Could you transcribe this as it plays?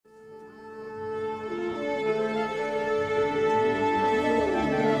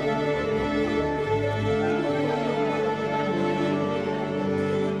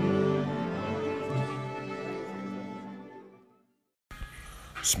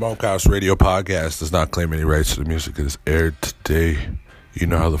Smokehouse Radio Podcast does not claim any rights to the music that is aired today. You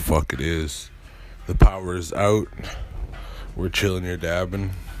know how the fuck it is. The power is out. We're chilling here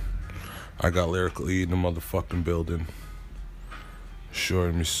dabbing. I got Lyrical E in the motherfucking building,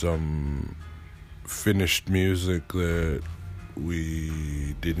 showing me some finished music that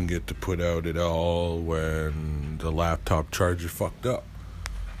we didn't get to put out at all when the laptop charger fucked up.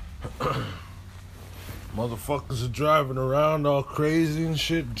 Motherfuckers are driving around all crazy and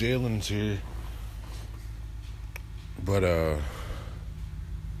shit. Jalen's here. But,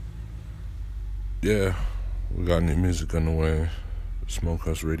 yeah, we got new music on the way.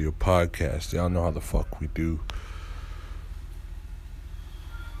 Smokehouse Radio Podcast. Y'all know how the fuck we do.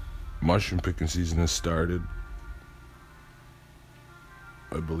 Mushroom picking season has started.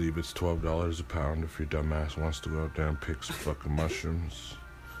 I believe it's $12 a pound if your dumbass wants to go out there and pick some fucking mushrooms.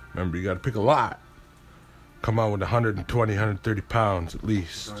 Remember, you gotta pick a lot. Come out with 120, 130 pounds at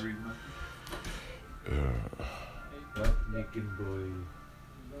least. Sorry, that making boy.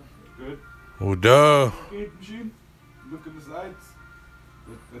 Good? Oh, duh. Okay, machine. Look at the sides.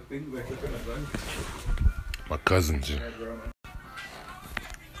 That thing, like, look at the sides. My cousin's here.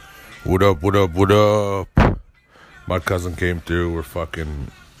 What up, what up, what up? My cousin came through.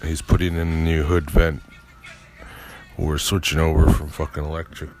 He's putting in a new hood vent. We're switching over from fucking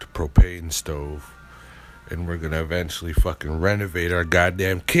electric to propane stove. And we're gonna eventually fucking renovate our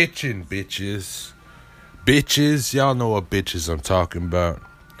goddamn kitchen, bitches. Bitches, y'all know what bitches I'm talking about.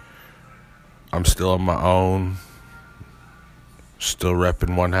 I'm still on my own. Still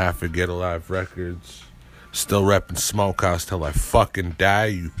repping one half of Get Alive Records. Still repping Smokehouse till I fucking die,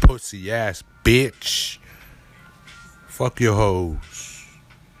 you pussy ass bitch. Fuck your hoes.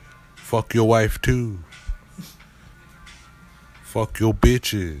 Fuck your wife too. Fuck your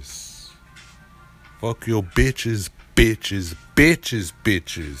bitches. Fuck your bitches, bitches, bitches,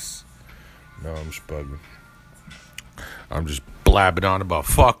 bitches. No, I'm just bugging. I'm just blabbing on about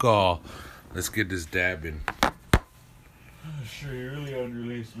fuck all. Let's get this dabbing. Sure, you're really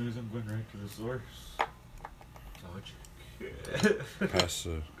unreleased news. I'm going right to the source. Pass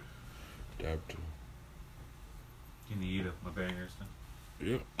the dab to. Can you eat up my bangers then?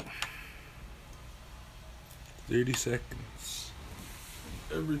 Yep. 30 seconds.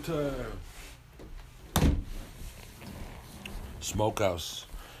 Every time. Smokehouse.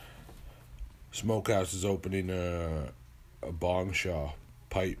 Smokehouse is opening a bong shop.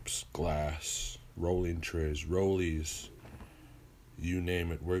 Pipes, glass, rolling trays, rollies. You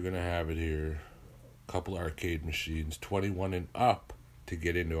name it. We're going to have it here. Couple arcade machines. 21 and up to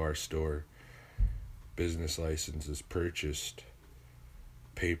get into our store. Business licenses purchased.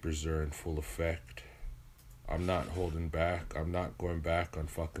 Papers are in full effect. I'm not holding back. I'm not going back on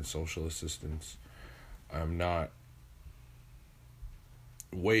fucking social assistance. I'm not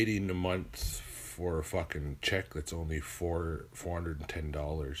waiting a month for a fucking check that's only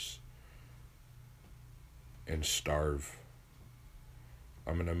 $410 and starve.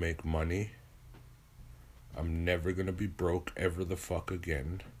 I'm gonna make money. I'm never gonna be broke ever the fuck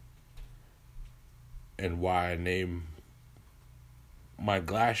again. And why I name my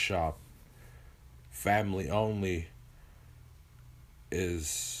glass shop family only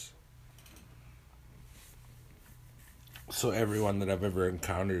is so everyone that I've ever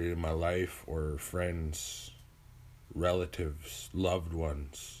encountered in my life, or friends, relatives, loved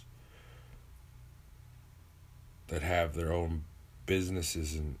ones that have their own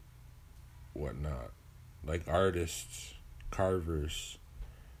businesses and whatnot, like artists, carvers,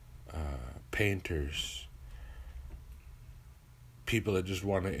 painters, people that just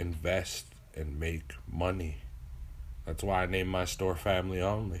want to invest and make money. That's why I named my store Family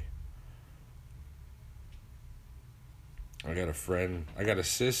Only. I got a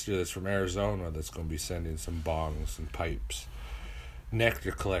sister that's from Arizona that's going to be sending some bongs and pipes,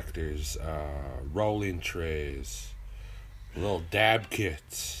 nectar collectors, rolling trays, little dab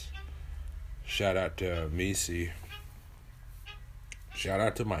kits. Shout out to Misi. Shout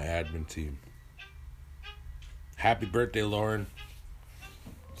out to my admin team. Happy birthday, Lauren.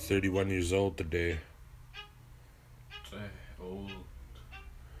 31 years old today. Old.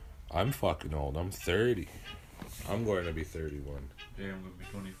 I'm fucking old. I'm 30. I'm going to be 31. Yeah, I'm going to be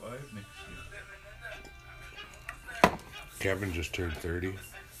 25 next year. Kevin just turned 30.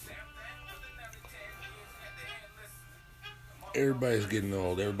 Everybody's getting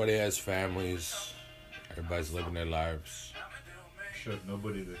old. Everybody has families. Everybody's living their lives. Shut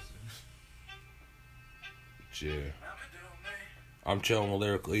nobody listens. Yeah. I'm chilling with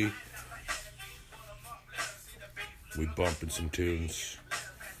Lyrical E. We bumping some tunes.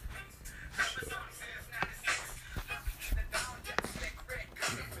 So.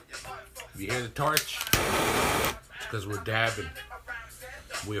 you hear the torch, it's because we're dabbing.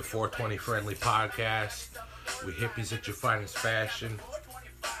 We a 420 friendly podcast. We hippies at your finest fashion.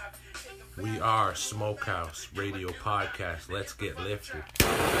 We are Smokehouse Radio Podcast. Let's get lifted.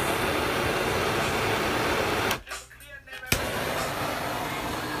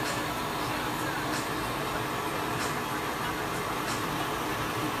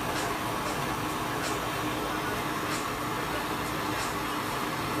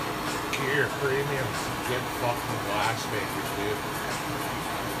 Gear Premium. Get fucking glass makers, dude.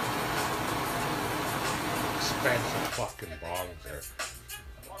 Expensive fucking bottles there.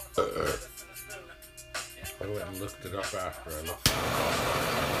 I went and looked it up after I looked it up.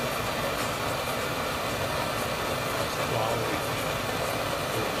 It's quality.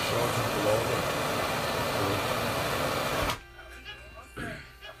 It shows it below them.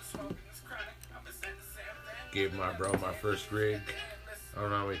 Gave my bro my first rig. I don't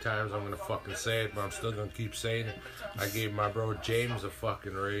know how many times I'm gonna fucking say it, but I'm still gonna keep saying it. I gave my bro James a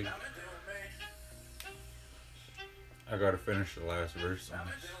fucking rig. I gotta finish the last verse on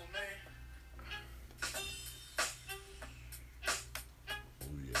this.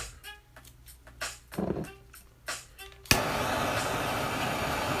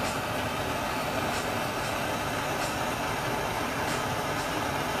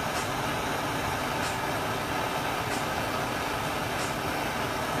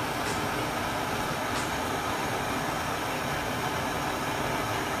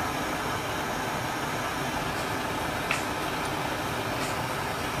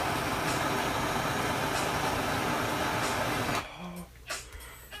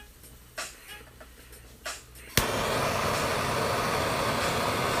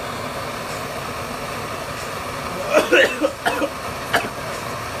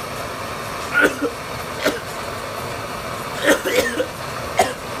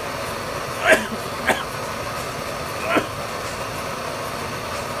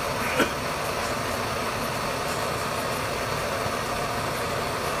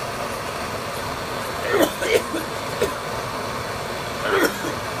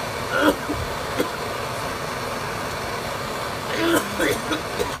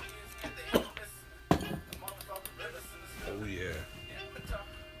 Oh yeah.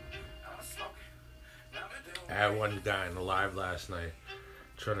 I had one guy in the live last night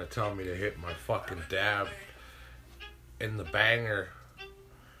trying to tell me to hit my fucking dab in the banger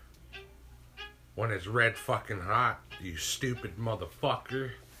when it's red fucking hot, you stupid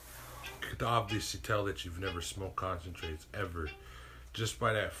motherfucker. Could obviously tell that you've never smoked concentrates ever. Just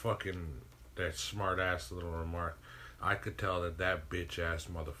by that smart ass little remark, I could tell that bitch ass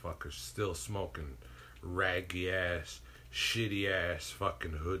motherfucker's still smoking raggy ass, shitty ass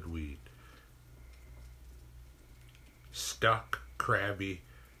fucking hood weed. Stuck, crabby,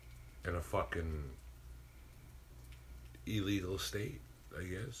 in a fucking illegal state, I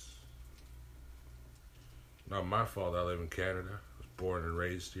guess. Not my fault I live in Canada. I was born and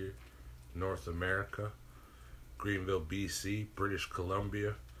raised here. North America. Greenville, BC. British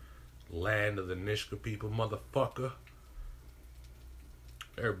Columbia. Land of the Nisga'a people, motherfucker.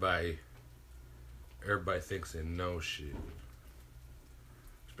 Everybody thinks they know shit.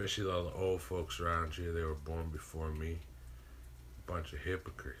 Especially all the old folks around here, they were born before me. A bunch of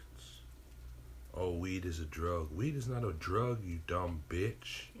hypocrites. Oh, weed is a drug. Weed is not a drug, you dumb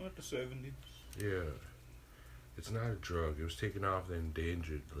bitch. Not the 70s. Yeah. It's not a drug. It was taken off the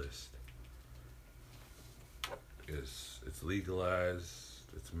endangered list. It's legalized.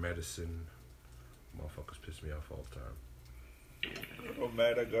 It's medicine. Motherfuckers piss me off all the time. How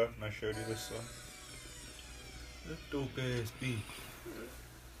mad I got when I showed you this song. That dope ass beat.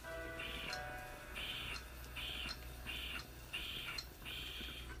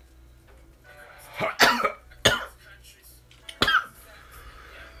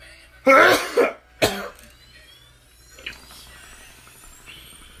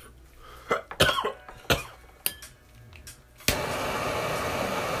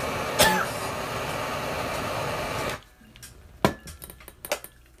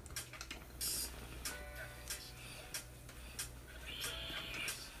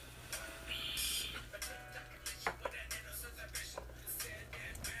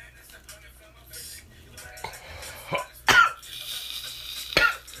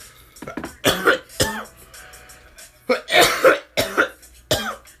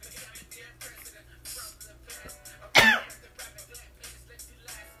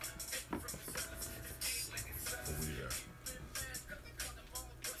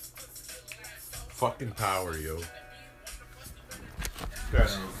 Fucking power, yo.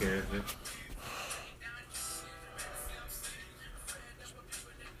 That's okay,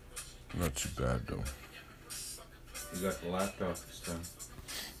 Not too bad though. You got the laptop this time.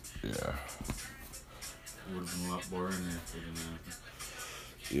 Yeah. It would have been a lot boring if it didn't happen.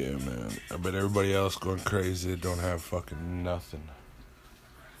 Yeah, man. I bet everybody else going crazy. They don't have fucking nothing.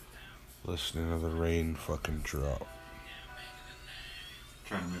 Listening to the rain fucking drop.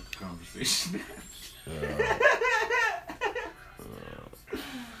 Trying to make the conversation. Yeah. I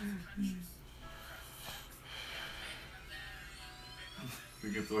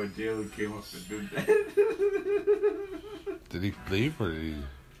think it's why Jalen came up and did that. Did he leave or did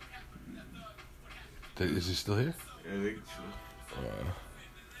he? Is he still here? I think so.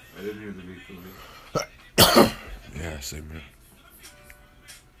 I didn't hear the vehicle leave. Yeah, same here.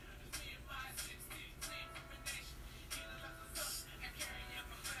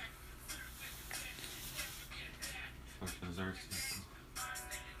 Fucking Xerxes.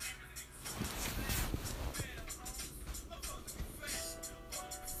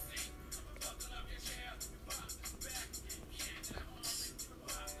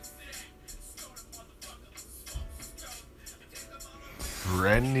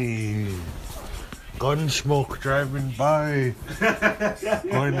 Rennie. Gun smoke driving by.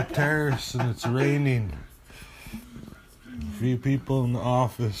 Going to terrace and it's raining. Few people in the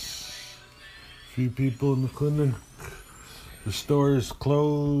office. Few people in the clinic. The store is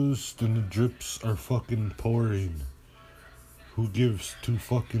closed and the drips are fucking pouring. Who gives two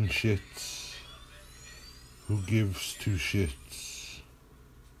fucking shits? Who gives two shits?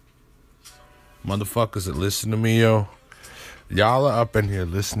 Motherfuckers that listen to me, yo. Y'all are up in here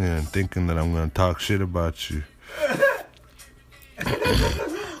listening and thinking that I'm gonna talk shit about you.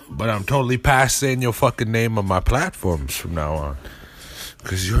 But I'm totally past saying your fucking name on my platforms from now on.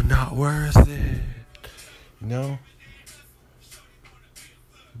 Cause you're not worth it. You know?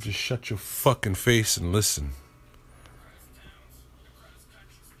 Just shut your fucking face and listen.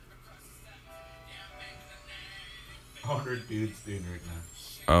 What are dudes doing right now?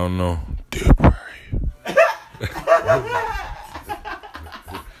 I don't know. Dude, where are you?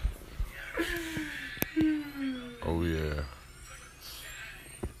 Oh, yeah.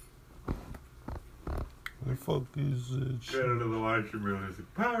 The fuck is it? Got out of the washroom and I said,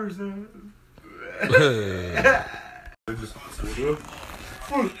 "Power's on." I just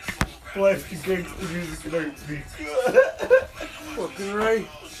blasting gangster music and hurts me. Fucking right.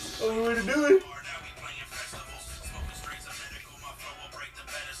 Only way to do it.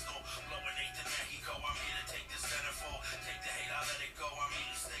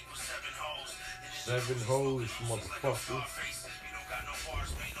 7 hoes, motherfucker.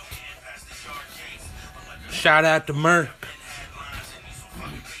 Shout out to Merc.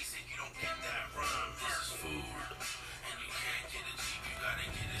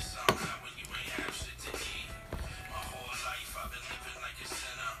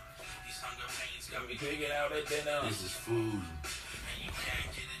 This is food.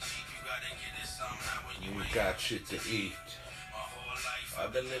 You got shit to eat.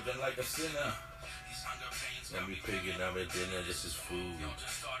 I've been living like a sinner. Let me pick it up at dinner. This is food.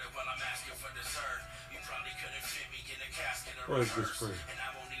 What is this for?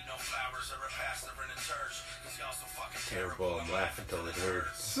 Terrible. I'm laughing till it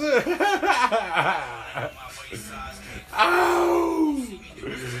hurts. Ow!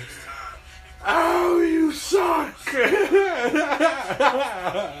 Ow, you suck!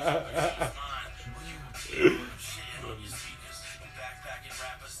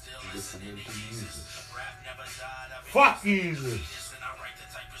 Fuck Jesus!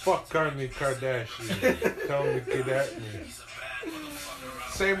 Fuck Kourtney Kardashian. Tell him to get at me.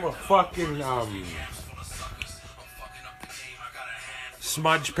 Same with fucking,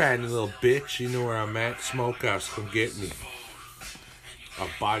 Smudge Pan, you little bitch. You know where I'm at. Smokehouse, come get me. I'll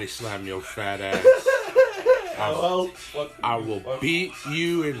body slam your fat ass. I will beat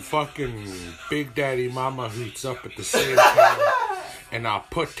you and fucking Big Daddy Mama Hoots up at the same time. And I'll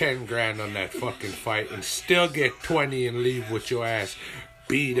put 10 grand on that fucking fight and still get 20 and leave with your ass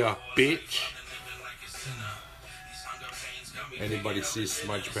beat up, bitch. Anybody sees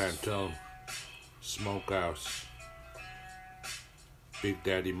Smudge Pan, tell him. Smokehouse. Big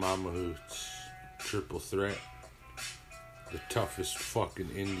Daddy Mama Hoots. Triple threat. The toughest fucking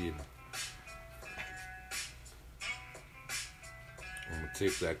Indian. I'm gonna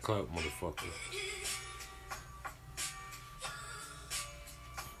take that clout, motherfucker.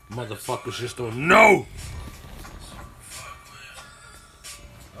 Motherfuckers just don't know.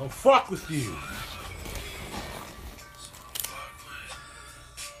 Don't fuck with you.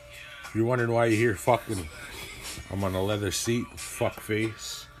 If you're wondering why you hear fucking, I'm on a leather seat, fuck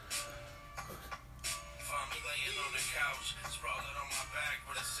face.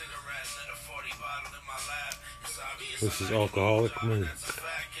 This is Alcoholic Mood.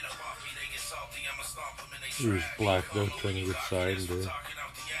 Here's Black Note trying to get signed, dude. No.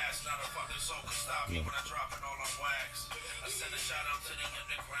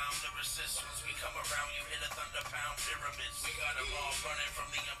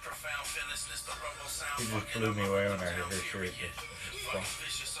 He just blew me away when I heard her shirt.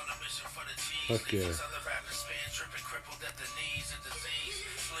 Fuck yeah.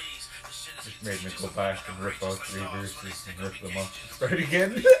 Just made me go back and rip out 3 verses and rip them up and start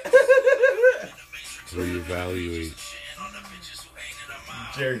again. Reevaluate.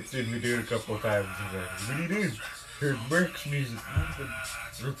 Jared seen me do it a couple of times. He's like, what do you do? Heard Merck's music.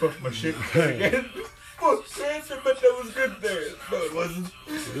 Rip up my shit and start again. Fuck, Santa, but that was good there. No, it wasn't.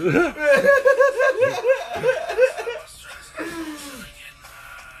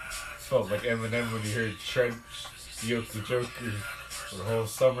 Felt like Eminem when he heard Trench, Yoke the Joker. For the whole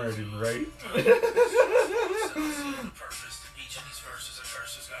summer I didn't write.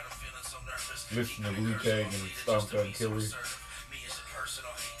 Listen to Wu-Tang and Stomp on Killer.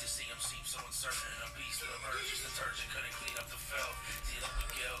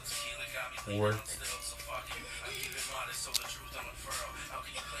 Work.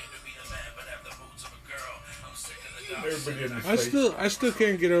 I still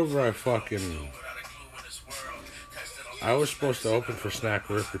can't get over I was supposed to open for Snack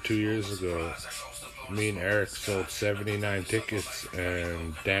Ripper 2 years ago. Me and Eric sold 79 tickets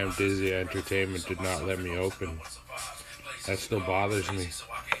and Damn Dizzy Entertainment did not let me open. That still bothers me.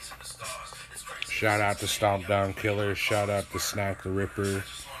 Shout out to Stomp Down Killer, shout out to Snack the Ripper,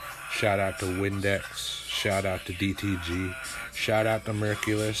 shout out to Windex, shout out to DTG, shout out to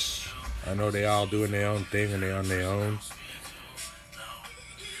Merculus. I know they all doing their own thing and they on their own.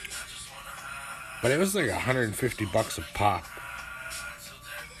 But it was like $150 a pop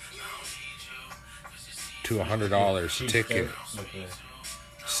to $100 a ticket.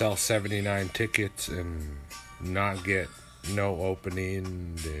 Sell 79 tickets and not get no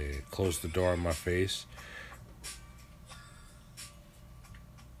opening. They closed the door in my face.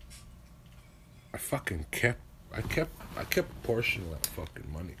 I kept a portion of that fucking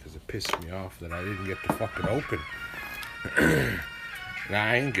money because it pissed me off that I didn't get to fucking open. Nah,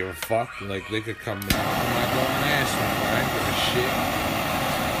 I ain't give a fuck. Like, they could come down. I'm not going to ask them. I ain't give a shit.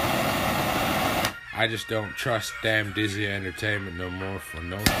 I just don't trust Damn Dizzy Entertainment no more for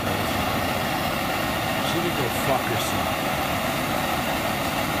no reason. She could go fuck herself.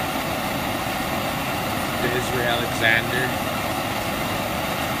 Desiree Alexander.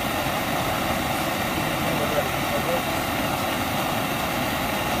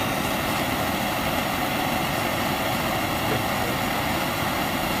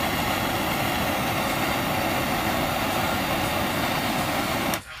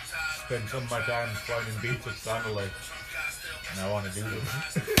 Spend some of my time finding beats with Soundalike, and I want to do this.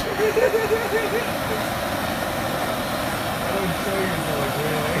 I don't show you like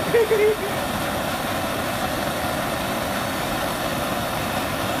really.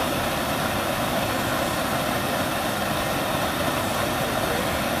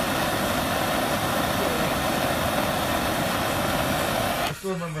 I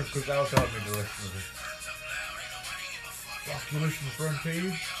still remember because Al told me to listen to this. Fuck, you listen to the front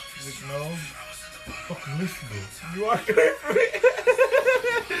page? He's like, no. Fucking listen to it. You walked away from it.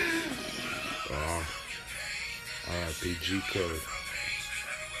 Oh. RIP G-Code.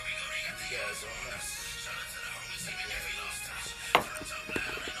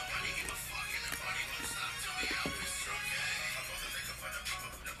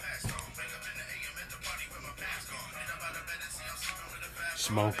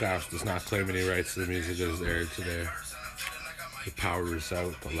 Smokehouse does not claim any rights to the music that is aired today. The power is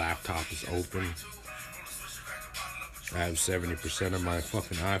out. The laptop is open. I have 70% of my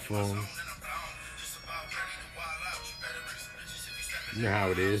fucking iPhone. You know how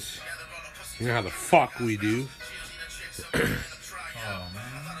it is. You know how the fuck we do.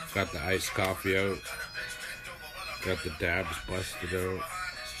 Got the iced coffee out. Got the dabs busted out.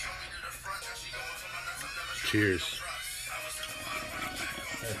 Cheers.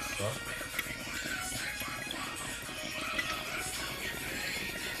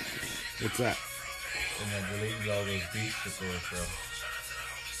 What's that? And I deleted all those beats that they were from.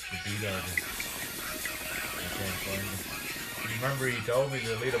 The beat artist. I can't find them. You remember he told me to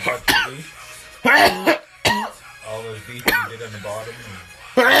delete a bunch of beats? All those beats he did on the bottom.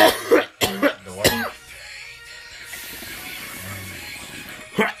 And the white.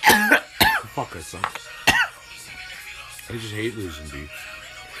 Fuck, that sucks. I just hate losing beats.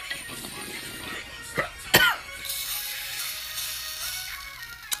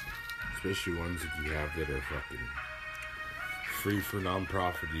 especially ones that you have that are fucking free for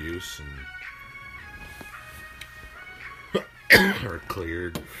non-profit use and are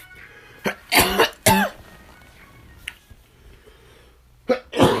cleared.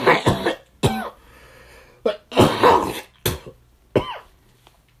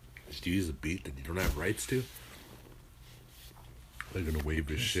 Just use a beat that you don't have rights to. They're gonna wave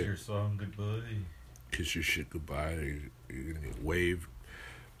your shit. Kiss your song goodbye. Kiss your shit goodbye. You're gonna get waved.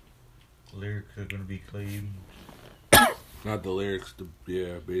 Lyrics are gonna be clean. Not the lyrics,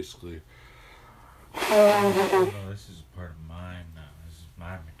 yeah, basically. Oh, no, this is part of mine now. This is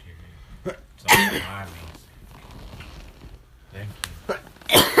my material. It's all my music. Thank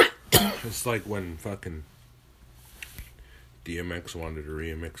you. It's like when fucking DMX wanted to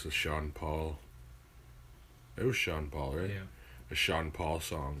remix a Sean Paul. It was Sean Paul, right? Yeah. A Sean Paul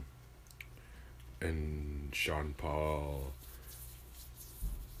song. And Sean Paul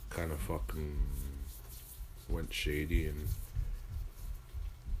kind of fucking went shady and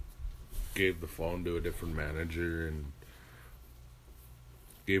gave the phone to a different manager and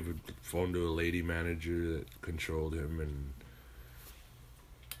gave the phone to a lady manager that controlled him, and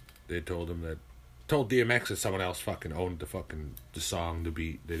they told DMX that someone else fucking owned the song, the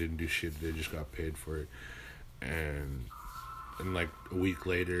beat. They didn't do shit, they just got paid for it. And like a week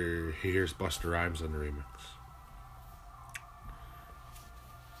later he hears Busta Rhymes on the remix.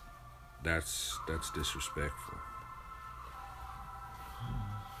 That's disrespectful.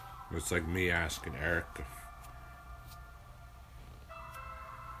 It's like me asking Eric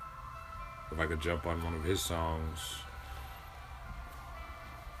if I could jump on one of his songs.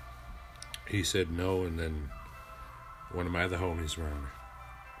 He said no, and then one of my other homies around.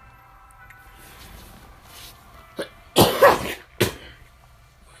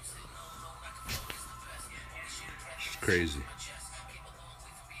 It's crazy.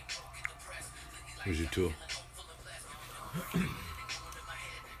 Who's your tool? I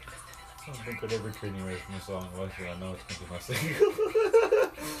don't think I'd ever turn you away from a song like that. I know it's going to be my single.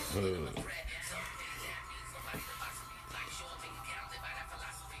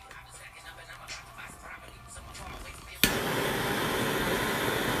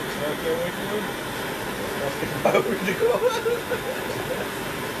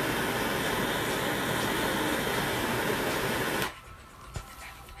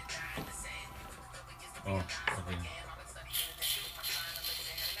 Oh, okay.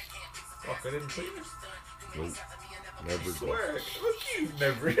 Fuck, I didn't put it. Nope. Never. Swear. Look, you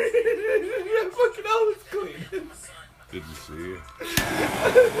never. I fucking always clean. Didn't see it. See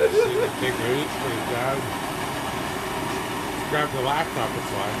the big roots for his dad. Grab the laptop, it's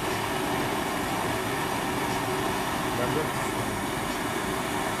fine. Remember?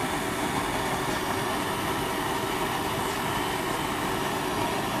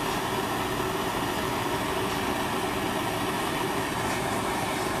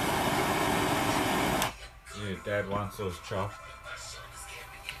 Yeah, Dad wants those chopped.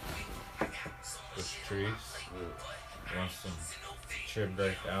 Those trees. He wants them trimmed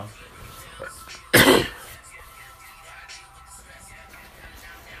right down.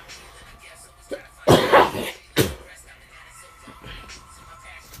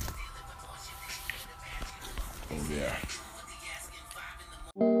 Oh, yeah.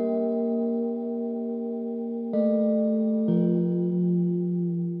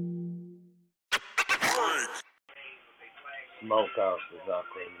 Smokehouse does not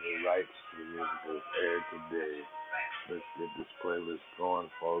claim any rights to the music that was aired today. Let's get this playlist going,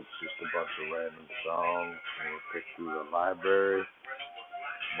 folks. Just a bunch of random songs, and we'll pick through the library.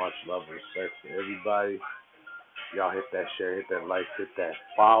 Much love and respect to everybody. Y'all hit that share, hit that like, hit that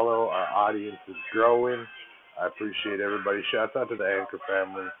follow. Our audience is growing. I appreciate everybody. Shouts out to the Anchor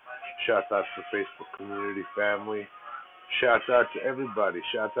family. Shouts out to the Facebook community family. Shouts out to everybody.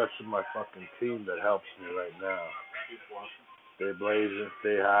 Shouts out to my fucking team that helps me right now. Stay blazing,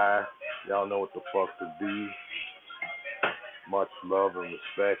 stay high. Y'all know what the fuck to do. Much love and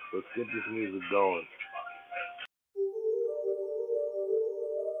respect. Let's get this music going.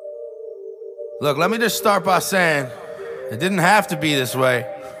 Look, let me just start by saying it didn't have to be this way.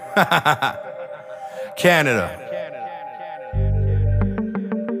 Canada.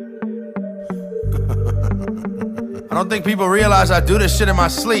 I don't think people realize I do this shit in my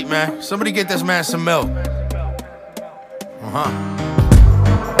sleep, man. Somebody get this man some milk.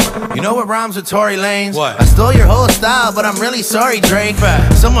 You know what rhymes with Tory Lanez? What? I stole your whole style, but I'm really sorry, Drake.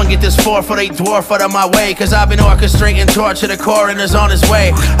 Someone get this 4'8" dwarf out of my way, cause I've been orchestrating torture the coroner's on his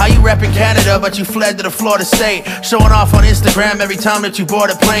way. How you reppin' Canada, but you fled to the Florida state? Showing off on Instagram every time that you board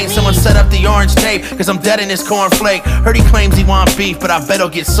a plane. Someone set up the orange tape, cause I'm dead in this cornflake. Heard he claims he want beef, but I bet he'll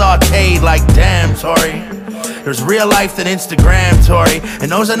get sauteed. Like damn, Tory. There's real life than Instagram, Tory,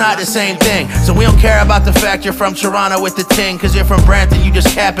 and those are not the same thing. So we don't care about the fact you're from Toronto with the ting, cause you're from Brampton, you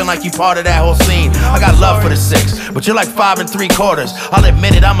just capping like you part of that whole scene. I got love for the 6, but you're like 5 3/4. I'll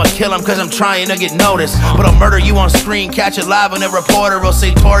admit it, I'ma kill him cause I'm trying to get noticed, but I'll murder you on screen, catch it live and a reporter will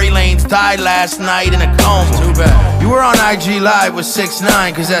say Tory Lanez died last night in a coma. Too bad. You were on IG Live with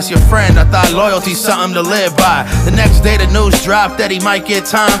 6ix9ine, cause that's your friend. I thought loyalty's something to live by. The next day the news dropped that he might get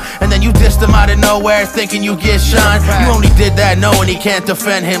time, and then you dissed him out of nowhere thinking you get shine. You only did that knowing he can't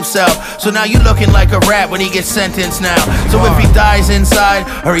defend himself, so now you looking like a rat when he gets sentenced now. So if he dies inside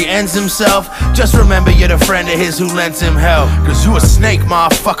or he ends himself, just remember you're the friend of his who lends him hell. Cause you a snake,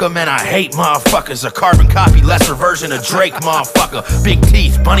 motherfucker, man, I hate motherfuckers. A carbon copy, lesser version of Drake, motherfucker. Big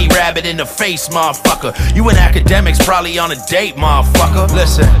teeth, bunny rabbit in the face, motherfucker. You in academics, probably on a date, motherfucker.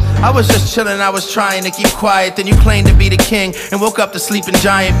 Listen, I was just chillin', I was trying to keep quiet. Then you claimed to be the king and woke up the sleeping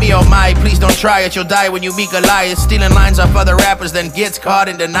giant. Me oh my, please don't try it, you'll die when you meet Goliath. Stealing lines off other rappers, then gets caught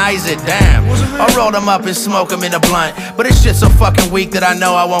and denies it, damn. I'll roll them up and smoke them in a blunt, but this shit's so fucking weak that I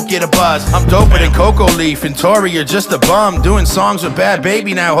know I won't get a buzz. I'm doper than Coco Leaf, and Tory, you're just a bum. Doing songs with Bad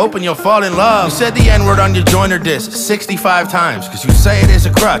Baby now, hoping you'll fall in love. You said the N-word on your Joyner disc 65 times, cause you say it is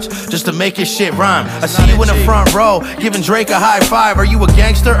a crutch, just to make your shit rhyme. I see you in the front row, giving Drake a high five. Are you a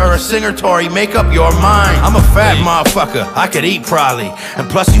gangster or a singer, Tory? Make up your mind. I'm a fat motherfucker, I could eat probably, and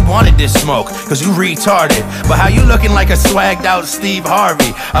plus you wanted this smoke, cause you retarded. But how you looking like a swagged out Steve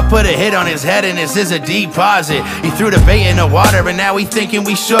Harvey? I put a hit on his head and this is a deposit. He threw the bait in the water and now he thinking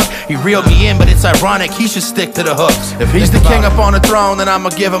we shook. He reeled me in, but it's ironic, he should stick to the hooks. If he's the king up on the throne, then I'ma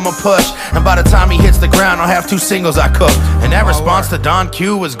give him a push, and by the time he hits the ground, I'll have 2 singles I cooked. And that response to Don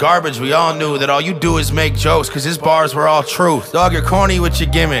Q was garbage. We all knew that all you do is make jokes, cause his bars were all truth. Dog, you're corny with your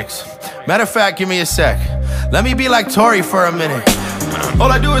gimmicks. Matter of fact, give me a sec. Let me be like Tory for a minute.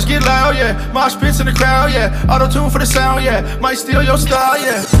 All I do is get loud, yeah. Mosh pits in the crowd, yeah. Auto-tune for the sound, yeah. Might steal your style,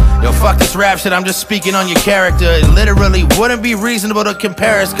 yeah. Yo, fuck this rap shit, I'm just speaking on your character. It literally wouldn't be reasonable to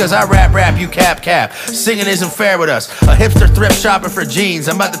compare us, cause I rap, you cap. Singing isn't fair with us. A hipster thrift shopping for jeans,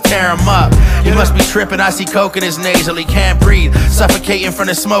 I'm about to tear him up. He must be tripping, I see coke in his nasal. He can't breathe, suffocating from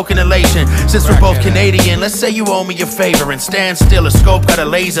the smoke inhalation. Since we're both Canadian, let's say you owe me a favor and stand still. A scope got a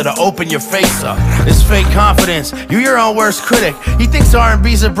laser to open your face up. This fake confidence, you your own worst critic. He thinks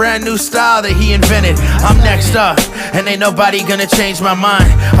R&B's a brand new style that he invented. I'm next up, and ain't nobody gonna change my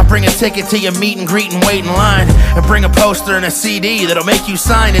mind. I bring a ticket to your meet and greet and wait in line, and bring a poster and a CD that'll make you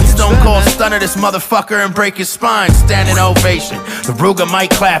sign it. Stone Cold Stunner this motherfucker and break his spine. Standing ovation, the Ruger might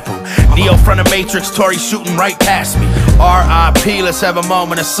clap him. Neo from the Matrix, Tory shooting right past me. R.I.P. Let's have a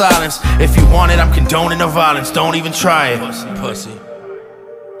moment of silence. If you want it, I'm condoning the violence. Don't even try it. Pussy.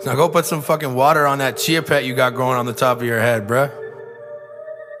 Now go put some fucking water on that chia pet you got growing on the top of your head, bruh.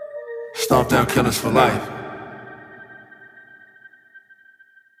 Stomp down killers for life.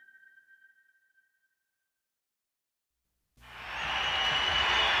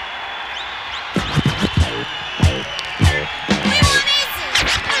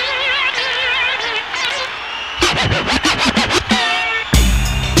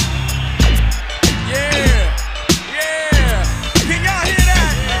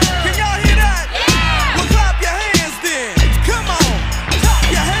 Come on.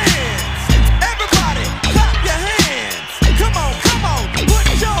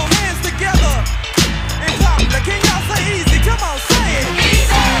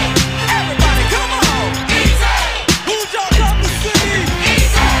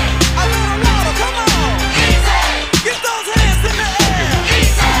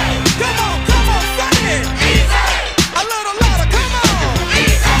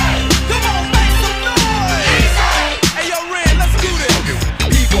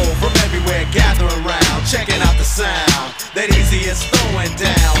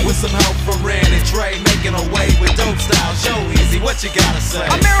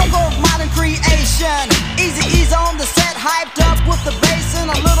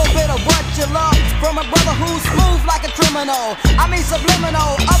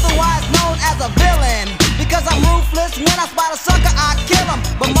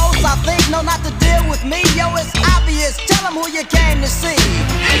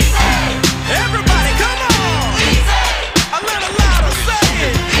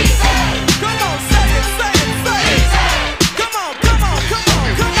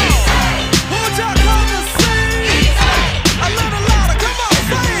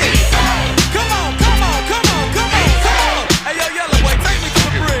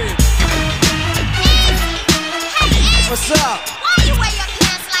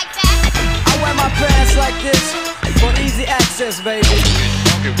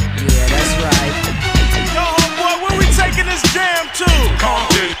 Yeah, that's right. Yo, homeboy, where we taking this jam to?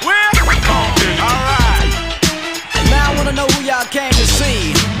 Where? Alright. Now I wanna know who y'all came to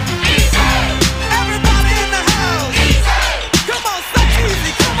see. Everybody in the house. Come on, say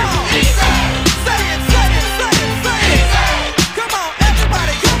easy, come on. Say it, say it, say it, say it. Come on,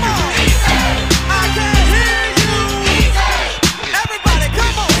 everybody, come on. I can't hear you. Everybody,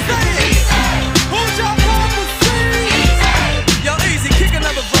 come on, say it. Who's y'all come to see? Yo, easy, kick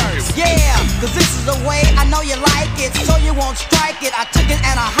another verse. Yeah, cause this is the way I know you like it, so you won't strike it. I took it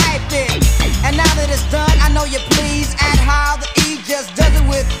and I hyped it. And now that it's done, I know you're pleased at how the E just does it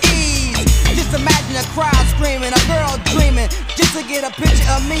with ease. Just imagine a crowd screaming, a girl dreaming, just to get a picture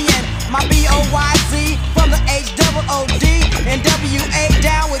of me and my B-O-Y-Z from the H-double-O-D and W-A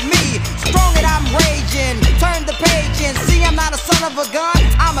down with me. Strong and I'm raging, turn the page and see I'm not a son of a gun,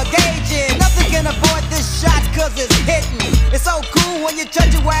 I'm a gauging. Nothing can avoid this shot cause it's hitting. It's so cool when you touch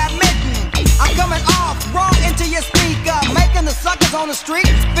it where I'm hitting. I'm coming off wrong into your speaker, making the suckers on the street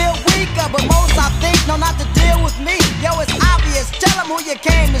feel weaker. But most I think know not to deal with me. Yo, it's obvious, tell them who you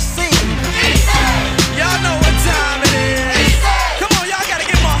came to see. Y'all know what time it is. Come on, y'all gotta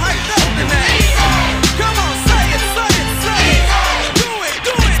get more hyped up than that. Come on, say it, say it, say it. Do it,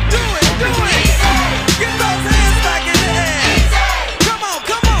 do it, do it, do it. Get those hands back in the air. Come on,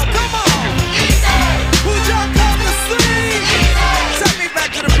 come on, come on. Who'd y'all come to see? Take me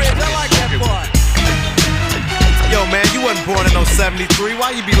back to the bridge, I like that part. Yo, man, you wasn't born in no 73.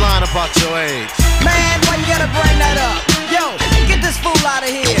 Why you be lying about your age? Man, why you gotta bring that up? Yo, get this fool out of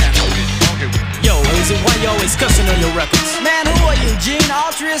here. Yo, Easy, why you always cussing on your records? Man, who are you, Gene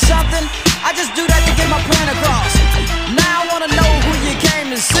Autry or something? I just do that to get my point across. Now I wanna know who you came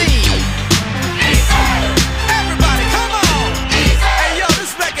to see. Everybody, come on. Hey, yo,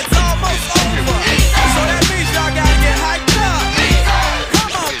 this record's almost over. So that means y'all gotta get hyped up.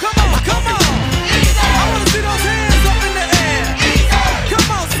 Come on, come on, come on. I wanna see those hands up in the air. Come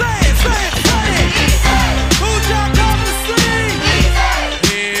on, say it, say it, say it. Who'd y'all come to see?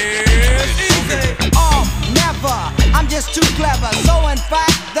 Here's Easy. Oh, never, I'm just too clever. So in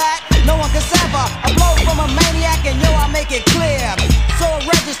fact that no one can sever a blow from a maniac, and yo, I make it clear. So a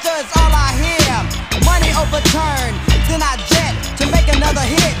register is all I hear. Money overturned, then I jet to make another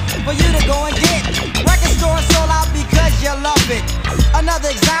hit for you to go and get. Record store sold out because you love it. Another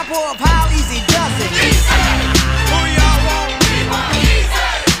example of how easy does it. Who y'all want?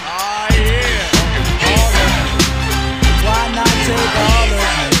 Oh, yeah. All of it. Why not take all of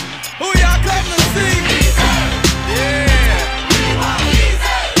me? Who y'all come to see? Yeah.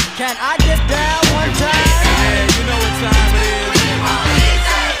 Can I get down one time? Yeah, you know what time it is.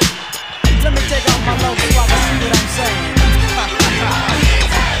 Let me take off my logo so I can see what I'm saying.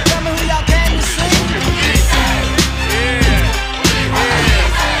 Tell me who y'all came to see.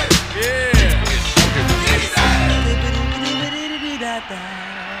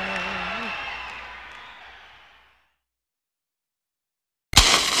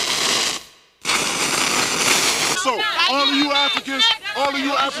 So, all of you Africans that know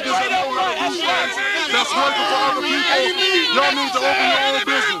how to do things, that's working for other people, y'all need to open your own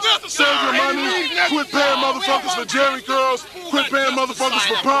business. Save your money, quit paying motherfuckers for Jerry curls, quit paying motherfuckers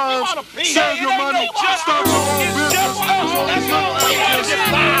for perms, save your money, start your own business. All these little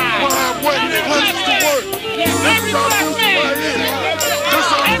Africans will have places to work. This is our business right here. This is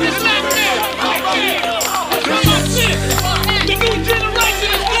our business right here. The new generation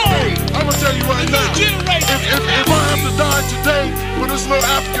is born. I'm gonna tell you right now, if I have to die today for this little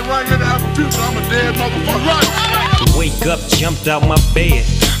African right here to have a future, I'm a dead motherfucker. Right. Wake up, jumped out my bed.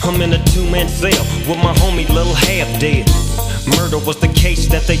 I'm in a two-man cell with my homie Lil Half Dead. Murder was the case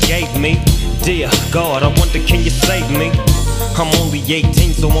that they gave me. Dear God, I wonder can you save me? I'm only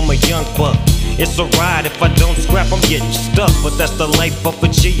 18, so I'm a young buck. It's a ride if I don't scrap, I'm getting stuck. But that's the life of a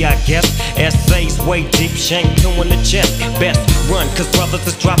G, I guess. Essays way deep, shame two in the chest. Best run, cause brothers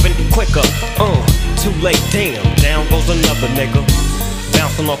is dropping quicker. Too late, damn, down goes another nigga.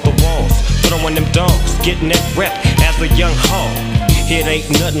 Bouncing off the walls, throwing them dogs, getting that rep as a young hog. It ain't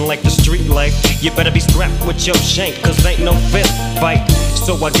nothing like the street life. You better be strapped with your shank, cause ain't no fist fight.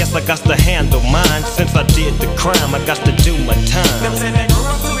 So I guess I got to handle mine. Since I did the crime, I got to do my time. Them say they grew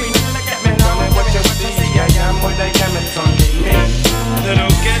up to be new, they get me now. What you see, I am what they came in Sunday. Little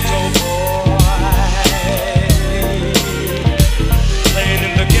ghetto boy, playing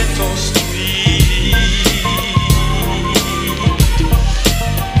in the ghetto street.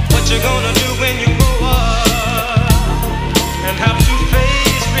 What you gonna do when you grow up and have to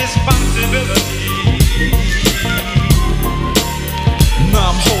face responsibility? Now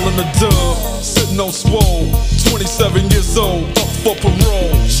I'm holding the dub, sitting on swole. 27 years old, up for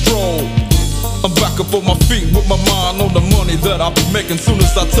parole, stroll. I'm back up on my feet with my mind on the money that I'll be making soon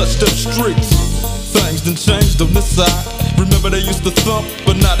as I touch them streets. Things done changed on this side. Remember they used to thump,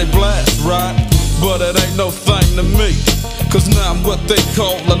 but now they blast, right? But it ain't no thing to me, cause now I'm what they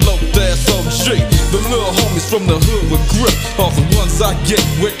call a low-ass OG. The little homies from the hood with grip are the ones I get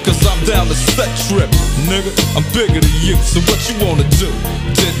with, cause I'm down the set trip. Nigga, I'm bigger than you, so what you wanna do?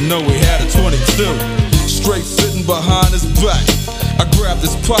 Didn't know he had a 22. Straight sitting behind his back, I grabbed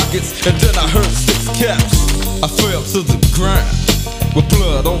his pockets and then I heard 6 caps. I fell to the ground with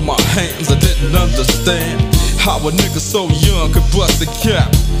blood on my hands. I didn't understand how a nigga so young could bust a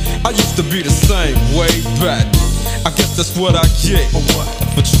cap. I used to be the same way back. I guess that's what I get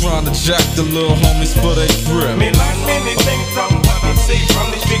for trying to jack the little homies for they grip. Me learn many things from what I see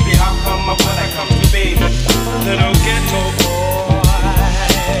from the street, the outcome of what I come to be. Little ghetto boy,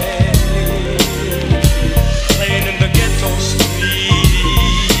 playing in the ghetto street.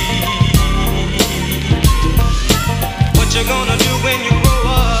 What you gonna do when you grow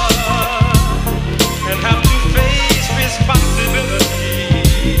up and have to face responsibility?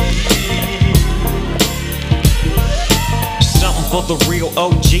 For the real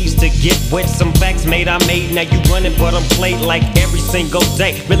OGs to get with some facts made I made. Now you running but I'm played like every single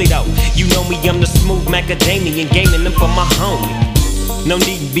day. Really though, you know me, I'm the smooth macadamian, gaming them for my homie. No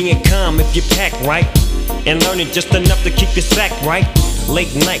need in being calm if you pack right, and learning just enough to keep your sack right.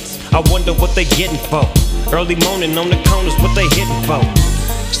 Late nights, I wonder what they getting for. Early morning on the corners, what they hitting for.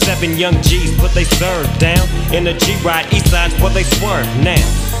 7 young G's put they serve down in a G-Ride, east side's where they swerve now.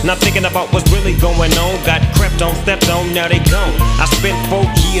 Not thinking about what's really going on. Got crept on, stepped on, now they gone. I spent 4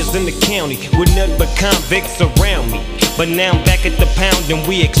 years in the county with nothing but convicts around me. But now I'm back at the pound and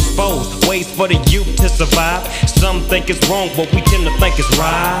we exposed ways for the youth to survive. Some think it's wrong, but we tend to think it's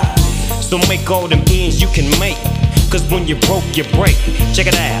right. So make all them ends you can make, cause when you broke, you break. Check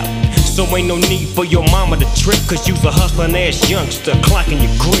it out. So ain't no need for your mama to trip, cause you's a hustling ass youngster clocking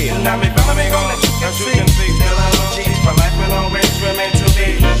your crib. Now me fella me gonna as you can see, still I know cheese, but life will always remain to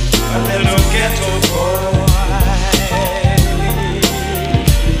be a little ghetto boy,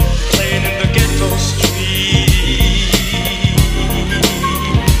 playing in the ghetto street.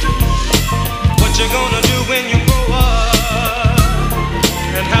 What you gonna do when you grow up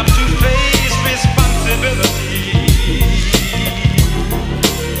and have to face responsibility?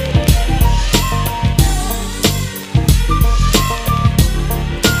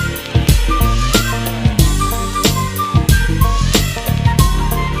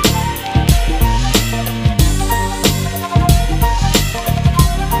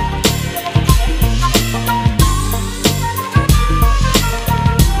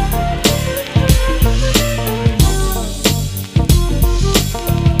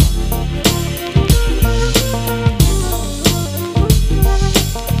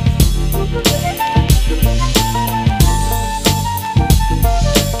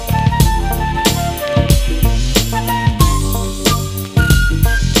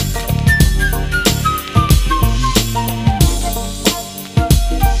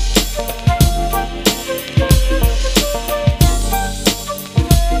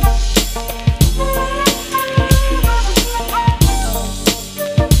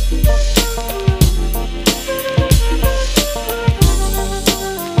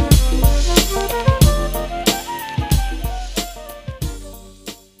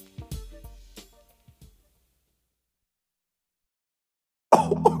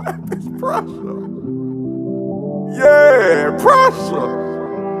 Yeah, pressure.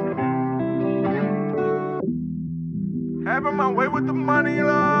 Having my way with the money,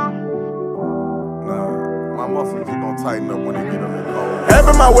 love. Nah, my muscles just gonna tighten up when they get a little old.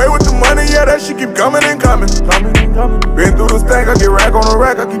 Having my way with the money, yeah, that shit keep coming and coming. Been through the stank, I get rack on the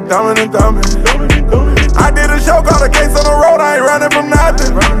rack, I keep thumbing and thumbing. I did a show called A Case on the Road, I ain't running from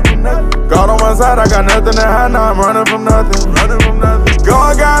nothing. God on my side, I got nothing to hide, now I'm running from nothing.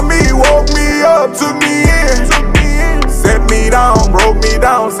 God got me, woke me up, took me in. Set me down, broke me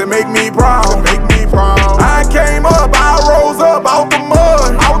down, said make me proud. I came up, I rose up out the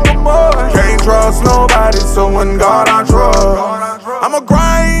mud. Can't trust nobody, so in God I trust. I'm a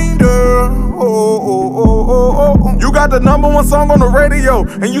grinder. You got the #1 one song on the radio,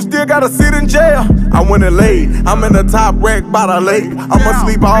 and you still gotta sit in jail. I went and laid, I'm in the top rack by the lake. I'ma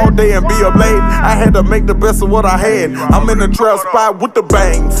sleep all day and be up late. I had to make the best of what I had. I'm in the trap spot with the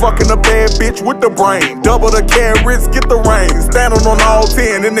bang, fucking a bad bitch with the brain. Double the carrots, get the rain. Standing on all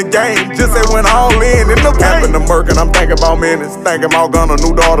 10 in the game, just say went all in the game. Happened to Merc and I'm thinking about minutes. Thinking about gonna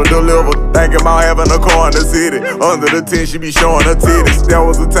new daughter deliver. Thinking about having a car in the city. Under the tent, she be showing her titties. There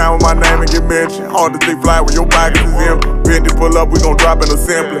was a time when my name would get mentioned. Hard to stay fly when your pockets is empty. Bendy pull up, we gon' drop in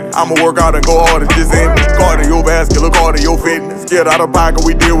assembly. I'ma work out and go hard, it's just empty. Cardiovascular, cardio fitness. Get out of pocket,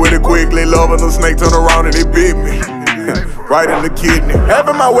 we deal with it quickly. Loving the snake, turn around and it bit me. Right in the kidney.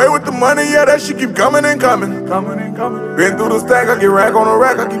 Having my way with the money, yeah, that shit keep coming and coming. Been through the stack, I get rack on the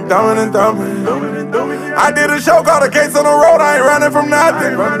rack, I keep thumbing and thumbing. I did a show called A Case on the Road, I ain't running from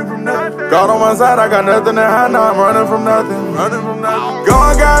nothing. God on my side, I got nothing to hide, now I'm running from nothing.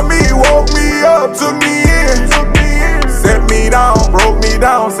 God got me, woke me up, took me in. Set me down, broke me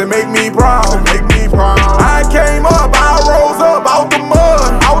down, said make me proud. I came up, I rose up out the mud.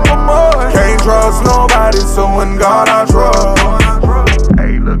 Can't trust nobody, so in God I trust.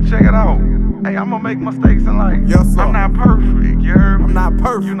 Hey, look, check it out. Hey, I'ma make mistakes in life. Yes, sir. I'm not perfect, you heard me? I'm not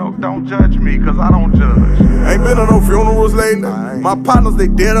perfect. You know, don't judge me, cause I don't judge. Ain't been to no funerals lately. My partners, they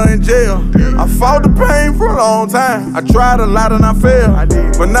dead or in jail. I fought the pain for a long time. I tried a lot and I failed.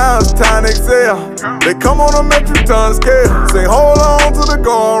 But now it's time to excel. They come on a metric ton scale. Say, hold on to the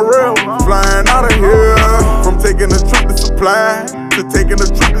guardrail. Flying out of here. From taking a trip to Supply to taking a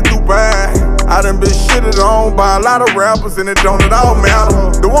trip to Dubai. I done been shitted on by a lot of rappers and it don't at all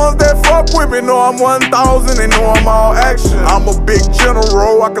matter. The ones that fuck with me know I'm 1,000, they know I'm all action. I'm a big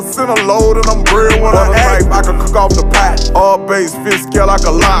general, I can send a load and I'm real when I act. I can cook off the pot, all base, fish scale like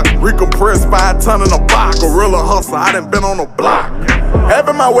a lock. Recompress 5 ton in a box. Gorilla hustle, I done been on the block.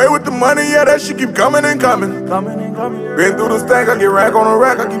 Having my way with the money, yeah, that shit keep coming and coming. Been through the stack, I get rack on the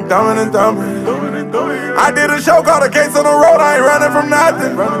rack, I keep thumbing and thumbing. I did a show called A Case on the Road, I ain't running from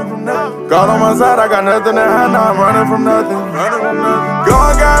nothing. God on my side, I got nothing to hide, now I'm running from nothing.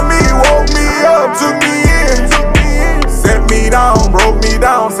 God got me, woke me up, took me in. Set me down, broke me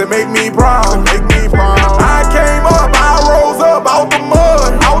down, said make me proud. I came up, I rose up out the mud.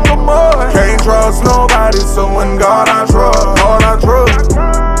 Can't trust nobody, so in God I trust. God I trust.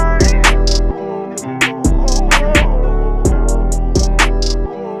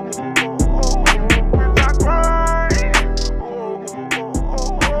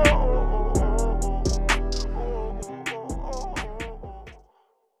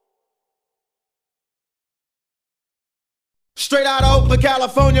 Straight out of Oakland,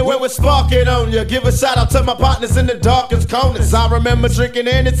 California, where we're sparking on ya. Give a shout out to my partners in the darkest corners. I remember drinking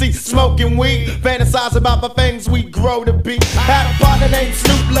Hennessy, smoking weed, fantasize about the things we grow to be. Had a partner named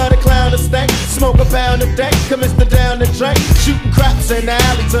Snoop, love to clown the stank, smoke a pound a day, commissioner down the drink, shooting craps in the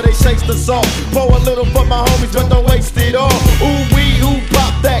alley till they chase the salt. Pour a little for my homies, but don't waste it all. Ooh wee, who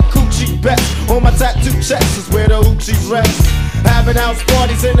pop that coochie best? On my tattoo chest is where the hoochies rest. Having house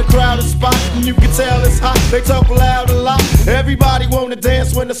parties in the crowded spot, and you can tell it's hot, they talk loud a lot. Everybody wanna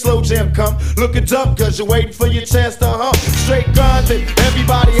dance when the slow jam come. Looking dumb cause you're waiting for your chance to hump. Straight grinding,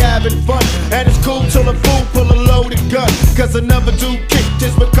 everybody having fun. And it's cool till a fool pull a loaded gun. Cause another dude kicked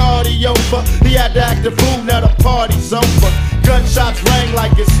his Bacardi over. He had to act a fool, now the party's over. Gunshots rang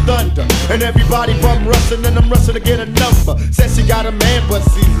like it's thunder, and everybody bum rushing, and I'm rushing to get a number. Said she got a man, but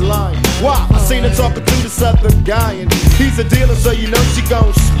she's lying. Why? I seen her talking to the southern guy, and he's a dealer, so you know she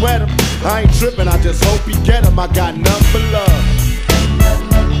gon' sweat him. I ain't tripping, I just hope he get him. I got number love.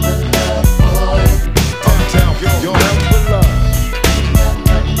 Uptown, your number love.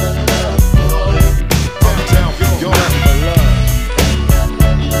 Uptown, your number love.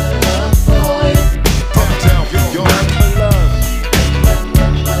 Uptown, your number love.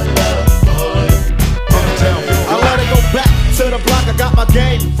 I let it go back to the block I got my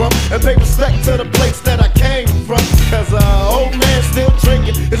game from, and pay respect to the place that I came from. Cause old man still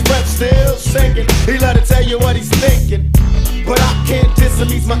drinking, his breath still shaking. He let it tell you what he's thinking, but I can't diss him,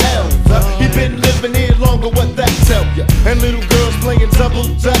 he's my elder. He been living here longer, what that tell ya? And little girls playing double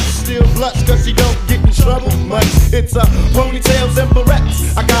dutch, still blush cause she don't get in trouble much. It's ponytails and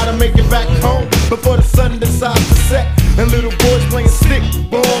barrettes, I gotta make it back home before the sun decides to set. And little boys playing stick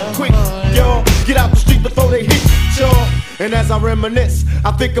ball quick, y'all get out the street before they hit y'all. And as I reminisce,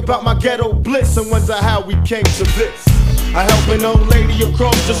 I think about my ghetto bliss and wonder how we came to this. I help an old lady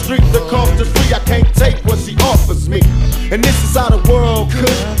across the street, the cost is free, I can't take what she offers me. And this is how the world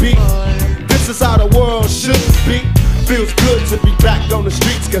could be, this is how the world should be. Feels good to be back on the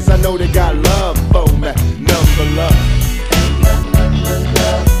streets, cause I know they got love for me. Number love.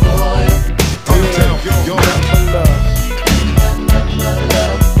 Uptown, your number love.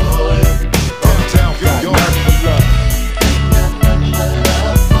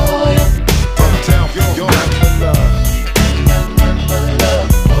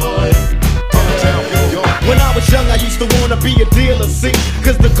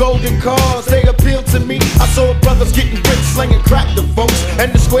 golden cars, they appeal to me. I saw brothers getting rich, slinging crack to folks,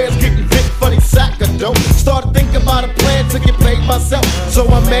 and the squares getting big for they sack of dope. Started thinking about a plan to get paid myself, so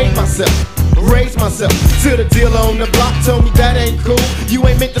I made myself, raised myself. Till the dealer on the block told me that ain't cool. You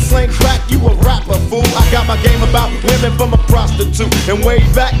ain't meant to sling crack, you a rapper, fool. I got my game about women from a prostitute, and way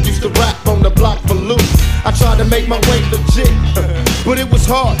back used to rap on the block for loot. I tried to make my way legit, but it was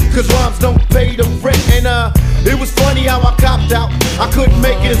hard, cause rhymes don't pay the rent. And it was funny how I copped out. I couldn't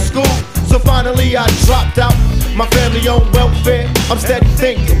make it in school, so finally I dropped out. My family on welfare, I'm steady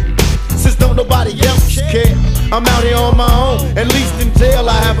thinking, since don't nobody else care, I'm out here on my own. At least in jail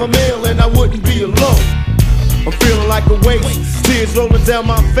I have a meal and I wouldn't be alone. I'm feeling like a waste, tears rolling down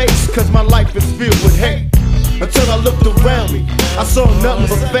my face, cause my life is filled with hate. Until I looked around me, I saw nothing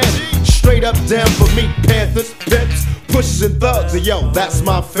but family. Straight up down for me, Panthers, pimps, pushers and thugs. And yo, that's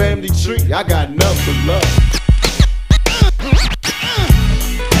my family tree, I got nothing but love.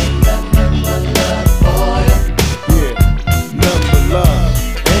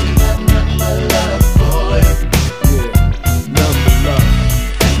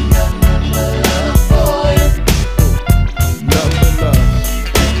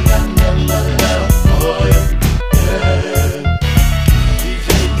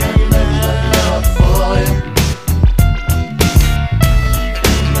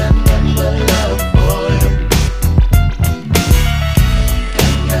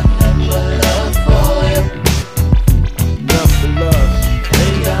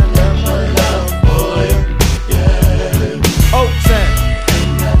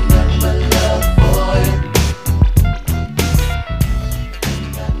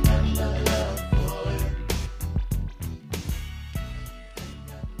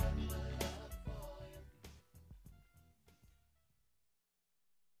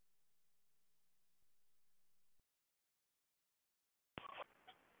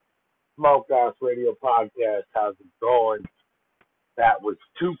 Smokehouse Radio Podcast. How's it going? That was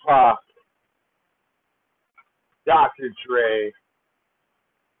Tupac, Dr. Dre,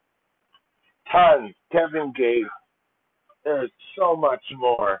 tons, Kevin Gates. There's so much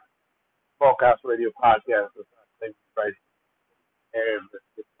more. Smokehouse Radio Podcast. Right there. Let's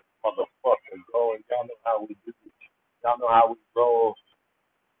get this motherfucker going. Y'all know how we do it. Y'all know how we roll.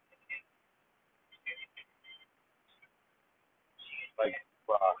 Like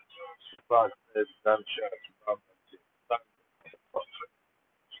Tupac said, gunshots around my shit.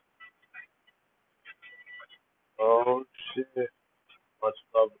 Oh shit. Much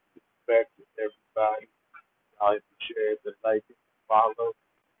love and respect to everybody. Y'all hit the share, the like, and follow.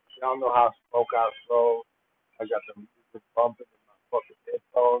 Y'all know how Smokehouse rolls. I got the music bumping in my fucking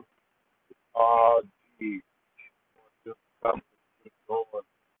headphones. Oh, geez.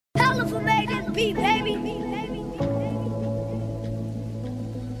 Tell us who made this beat, baby.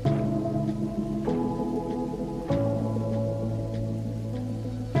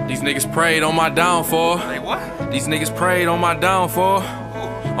 These niggas prayed on my downfall. Like what? These niggas prayed on my downfall.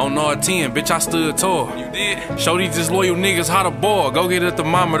 On R10, bitch, I stood tall. You did? Show these disloyal niggas how to boil. Go get a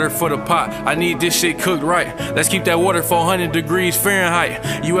thermometer for the pot. I need this shit cooked right. Let's keep that water 400 degrees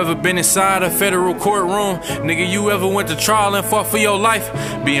Fahrenheit. You ever been inside a federal courtroom? Nigga, you ever went to trial and fought for your life?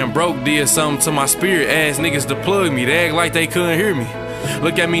 Being broke did something to my spirit. Ass niggas to plug me. They act like they couldn't hear me.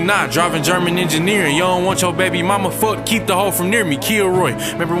 Look at me now, driving German engineering. You don't want your baby mama fucked, keep the hoe from near me. Kilroy,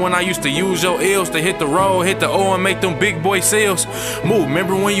 remember when I used to use your L's to hit the road, hit the O and make them big boy sales? Move,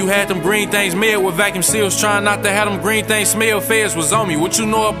 remember when you had them green things made with vacuum seals, trying not to have them green things smell? Feds was on me. What you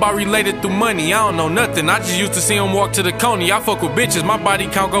know about related through money? I don't know nothing, I just used to see them walk to the Coney. I fuck with bitches, my body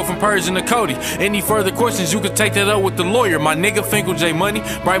count go from Persian to Cody. Any further questions, you could take that up with the lawyer. My nigga Finkel J Money,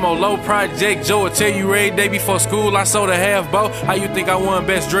 Brimo Low Project Joe will tell you every day before school I sold a half bow. How you think I won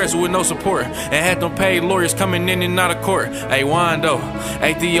best dress with no support and had them paid lawyers coming in and out of court? Hey Wando,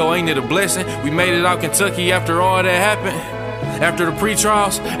 hey Theo, ain't it a blessing? We made it out Kentucky after all that happened. After the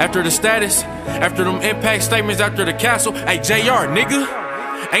pre-trials, after the status, after them impact statements, after the castle. Hey JR, nigga,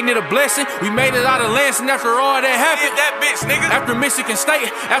 ain't it a blessing? We made it out of Lansing after all that happened. That bitch, nigga. After Michigan State,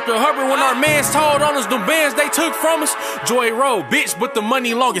 after Hubbard, when our mans told on us, them bands they took from us. Joy Road, bitch, but the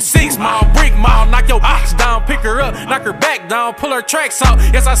money long as 6 mile, brick mile. Knock your ox down, pick her up, knock her back down, pull her tracks out.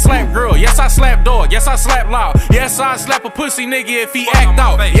 Yes, I slap girl. Yes, I slap dog. Yes, I slap loud. Yes, I slap a pussy nigga if he act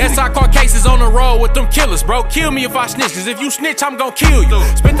out. Yes, I caught cases on the road with them killers, bro. Kill me if I snitch, cause if you snitch, I'm gon' kill you.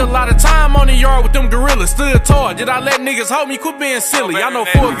 Spent a lot of time on the yard with them gorillas, stood tall. Did I let niggas hold me? Quit being silly. I know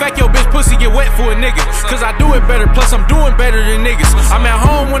for a fact your bitch pussy get wet for a nigga. Cause I do it better, plus I'm doing better than niggas. I'm at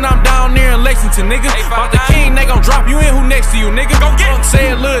home when I'm down there in Lexington, nigga. About the king, they gon' drop you in, who next to you, nigga? Go get it.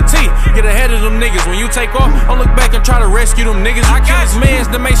 Say it, Lil T, get ahead of them niggas. When you take off, don't look back and try to rescue them niggas. You kill his mans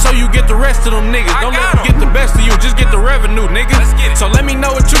to make sure you get the rest of them niggas. Don't let them get the best of you, just get the revenue, nigga. So let me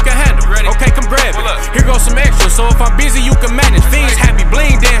know what you can handle. Okay, come grab it. Here goes some extra, so if I'm busy, you can manage. Fiends happy,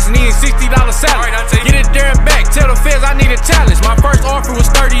 bling dancing, eating $60 salad. Get it there and back, tell the feds I need a challenge. My first offer was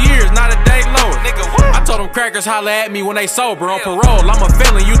 30 years, not a day lower. Nigga, what? I told them crackers holla at me when they sober on parole. I'm a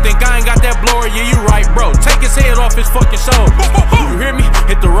felon, you think I ain't got that blower? Yeah, you right, bro. Take his head off his fucking shoulder. You hear me?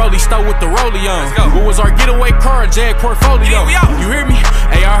 Hit the rollie stove with the rollie on. What was our getaway car? Jag portfolio. You hear me?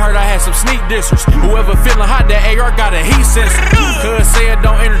 Hey, I heard I had some sneak dissers. Whoever feeling hot, that AR got a heat sensor. Cuz said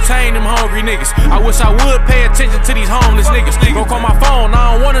don't entertain them hungry niggas. I wish I would pay attention to these homeless niggas. Go call my phone,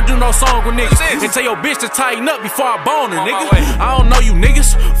 I don't wanna do no song with niggas. And tell your bitch to tighten up before I bone her, nigga. I don't know you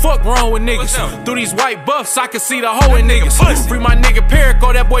niggas, fuck wrong with niggas. Through these white buffs, I can see the hoe in niggas. Free my nigga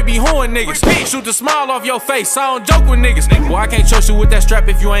Perico, that boy be hoeing niggas. Shoot the smile off your face, I don't joke with niggas. Boy, I can't trust you with that strap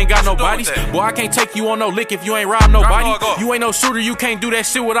if you ain't got no bodies. Boy, I can't take you on no lick if you ain't robbed nobody. You ain't no shooter, you can't do that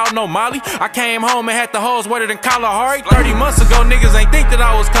shit without no molly. I came home and had the hoes wetter than Kalahari. 30 months ago, niggas ain't think that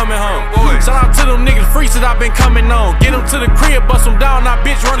I was coming home. Shout out to them niggas freaks that I been coming on. Get them to the crib, bust them down, now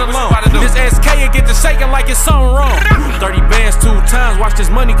bitch run alone. This SK will get to shaking like it's something wrong. 30 bands 2 times, watch this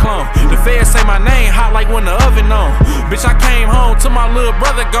money clone. The feds say my name hot like when the oven on. Bitch, I came home to my little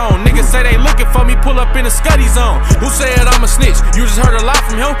brother gone. Niggas say they looking for me, pull up in the Scuddy zone. Who said I'm a snitch? You just heard a lot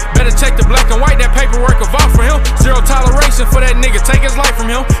from him. Better check the black and white, that paperwork of off for him. Zero toleration for that nigga, take his life from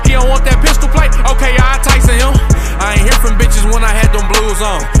him. He don't want that pistol play, okay, I Tyson him. I ain't hear from bitches when I had them blues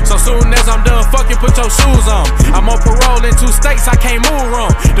on. So soon as I'm done fucking, put your shoes on. I'm on parole in 2 states, I can't move wrong.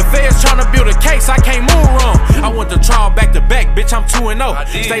 The feds tryna build a case, I can't move wrong. I went to trial back to back, bitch, I'm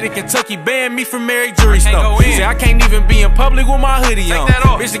 2-0. State of Kentucky banned me from Mary Jury Stone. Say I can't even be in public with my hoodie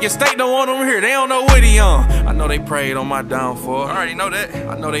on. Michigan State don't want them here, they don't know what he on. I know they prayed on my downfall. I already know that.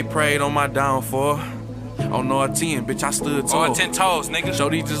 I know they prayed on my downfall. On no 10, bitch, I stood tall. On 10 toes, nigga. Show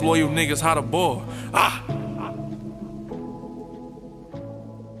these disloyal niggas how to ball. Ah.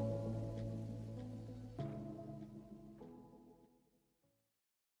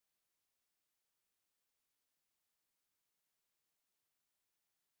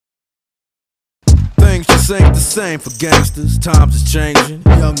 Things just ain't the same for gangsters. Times is changing,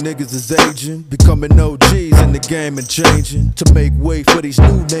 young niggas is aging, becoming OGs in the game and changing to make way for these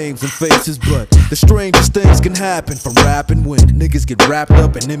new names and faces. But the strangest things can happen from rapping when niggas get wrapped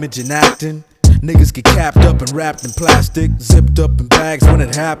up in image and acting. Niggas get capped up and wrapped in plastic, zipped up in bags when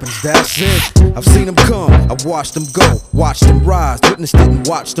it happens, that's it. I've seen them come, I've watched them go, watched them rise, witnessed it and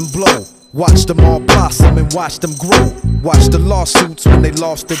watched them blow. Watch them all blossom and watch them grow. Watch the lawsuits when they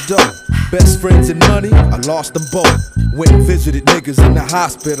lost their dough. Best friends and money, I lost them both. Went and visited niggas in the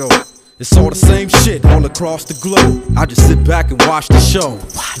hospital. It's all the same shit all across the globe. I just sit back and watch the show.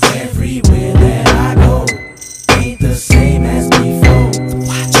 Everywhere that I go ain't the same as before.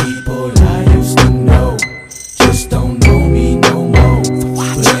 People I used to know just don't know me no more.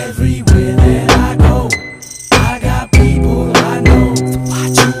 But everywhere that I go, I got people I know.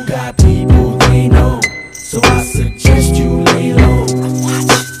 You got people they know, so I suggest you lay low.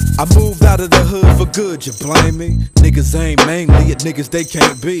 I moved out of the hood for good, you blame me? Niggas aim mainly at niggas they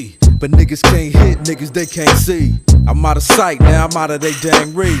can't be, but niggas can't hit niggas they can't see. I'm out of sight, now I'm out of they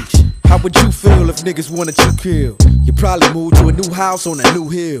dang reach. How would you feel if niggas wanted you killed? You probably move to a new house on a new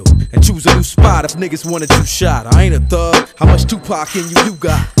hill and choose a new spot if niggas wanted you shot. I ain't a thug, how much Tupac in you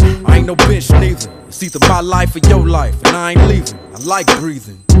got? I ain't no bitch neither. It's either my life or your life, and I ain't leaving. I like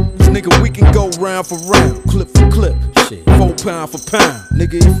breathing. Cause nigga, we can go round for round, clip for clip, shit, 4 pound for pound.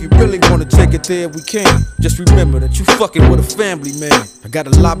 Nigga, if you really wanna take it there, we can. Just remember that you fucking with a family, man. I got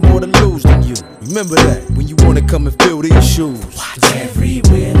a lot more to lose than you. Remember that when you wanna come and fill these shoes.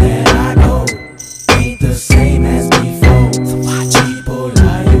 Everywhere that I go ain't the same as before. People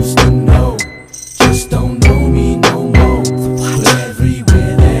I used to know just don't know me no more. But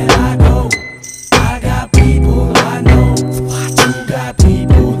everywhere that I go, I got people I know. You got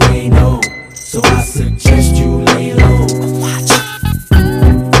people they know, so I suggest you lay low.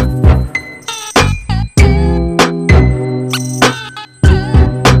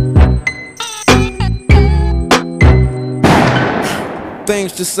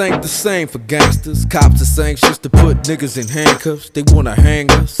 Things just this ain't the same for gangsters. Cops are anxious to put niggas in handcuffs. They wanna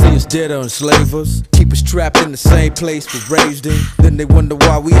hang us, see us dead or enslave us. Keep us trapped in the same place we're raised in. Then they wonder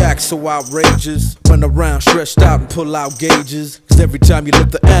why we act so outrageous. Run around stretched out and pull out gauges. Cause every time you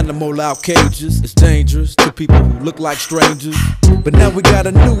lift the animal out cages, it's dangerous to people who look like strangers. But now we got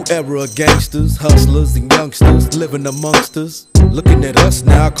a new era of gangsters, hustlers and youngsters living amongst us. Looking at us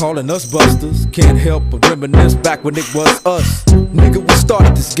now, calling us busters. Can't help but reminisce back when it was us. Nigga, we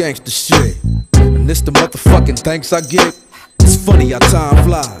started this gangster shit, and this the motherfucking thanks I get. It's funny how time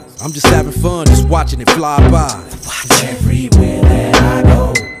flies. I'm just having fun, just watching it fly by. Everywhere that I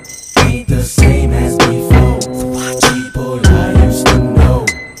go ain't the same as before. People I used to know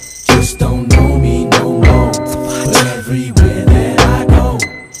just don't know me no more. But everywhere that I go,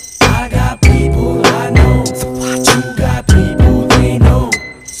 I got people I know who got people they know.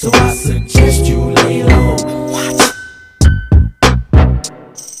 So I suggest you lay low.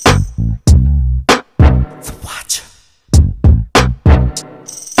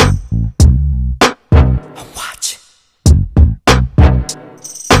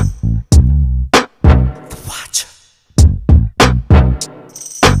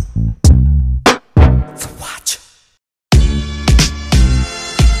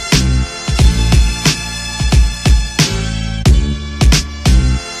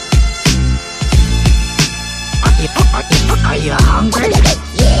 Are you hungry?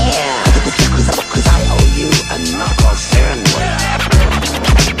 Yeah! Cause I owe you a knuckle sandwich.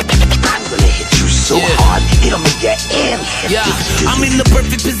 I'm gonna hit you so hard, it'll make your ass. Yeah, I'm in the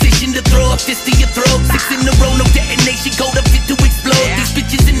perfect position to throw a fist to your throat. 6 in a row, no detonation, code up fit to explode. These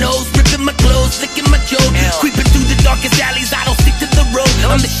bitches and hoes, ripping my clothes, licking my joke. Creeping through the darkest alleys, I don't stick to the road.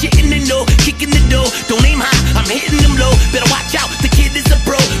 I'm the shit in the know, kicking the door. Don't aim high, I'm hitting them low. Better watch out, the kid is a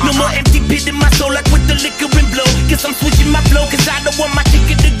pro. No more empty pit in my soul like with the liquor and blow. Guess I'm switching my flow, cause I don't want my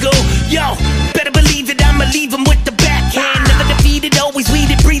ticket to go. Yo, better believe it, I'ma leave him with the backhand. Never defeated, always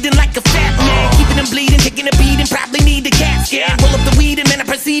weeded, breathing like a fat man. Keeping him bleeding, taking a beating, probably need a CAT scan. Roll up the weed and then I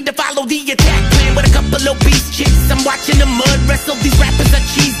proceed to follow the attack plan. With a couple obese chicks, I'm watching the mud wrestle. These rappers are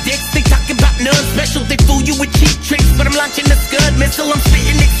cheese dicks, they talking about none special. They fool you with cheap tricks, but I'm launching the Scud missile. I'm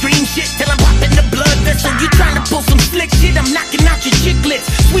spitting extreme shit till I'm popping the blood vessel. You trying to pull some slick shit, I'm knocking out your chiclets.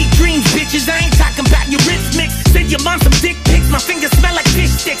 Sweet dreams, bitches, I ain't talking about your wrist mix. Send your mom some dick pics, my fingers smell like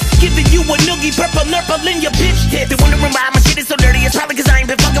fish sticks. Giving you a noogie, purple nurple in your bitch tip. They wondering why my shit is so dirty, it's probably cause I ain't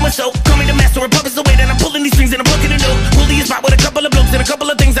been fucking with soap. Call me the master of puppets, the way that I'm pulling these strings and I'm booking a note. Willie is spot with a couple of blokes and a couple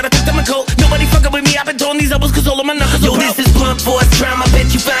of things that I took to my coat. Nobody fucking with me, I've been throwing these elbows cause all of my knuckles. Yo, this is blunt force trauma,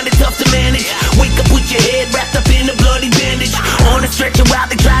 bet you find it tough to manage. Wake up with your head wrapped up in a bloody bandage. On a stretcher while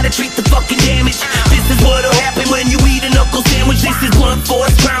they try to treat the fucking damage. This is what'll happen when you eat a knuckle sandwich. This is blunt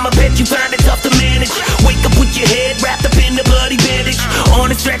force trauma, bet you find it tough to manage. Wake up with your head wrapped up in a bloody bandage. On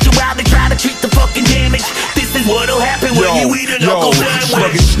a stretcher while they try to treat the fucking damage. This is what'll happen when you eat a knuckle sandwich.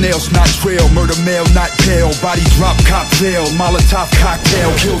 Sluggish snails, not trail, murder male, not pale. Body drop, cocktail, Molotov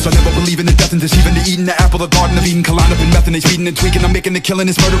cocktail. Kills, I never believe in the death and deceiving. The eating the apple, the garden of Eden. Collide up in meth and they speeding and tweaking. I'm making the killing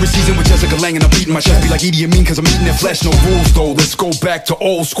this murderous season with Jessica Lange and I'm beating my chest be like Idi Amin cause I'm eating their flesh. No rules though, let's go back to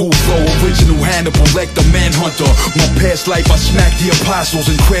old school flow. Original Hannibal, like the manhunter. My past life I smacked the apostles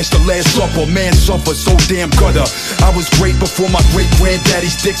and crashed the last supper. Man suffered so damn gutter. I was great before my great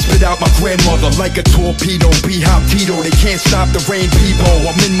granddaddy's dick spit out my grandmother. Like a torpedo, B-hop Tito. They can't stop the rain, Peebo.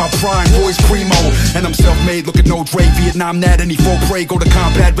 I'm in my prime, Royce Primo. And I'm self-made, look at no Dre. Vietnam, Nat, any full prey. Go to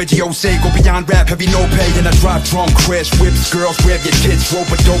combat, Reggie Osei. Go beyond rap, heavy no pay. And I drive drunk, crash whips. Girls grab your tits, rope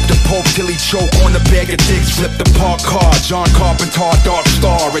a dope to poke till he choke on the bag of dicks. Flip the park car, John Carpenter, Dark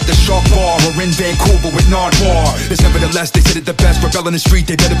Star. At the Shark Bar or in Vancouver with Nardwar. It's nevertheless, they said it the best. Rebel in the street,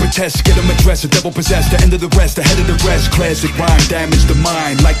 they better protest. Get them addressed, a devil possessed. The end of the rest, ahead of the rest. Classic rhyme, damage the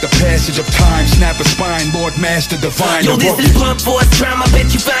mind. Like the passage of time, snap a spine. Lord Master Divine. Yo, this is blunt force trauma,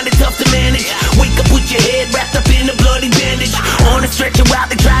 bet you find it tough to manage. Wake up with your head wrapped up in a bloody bandage. On a stretcher while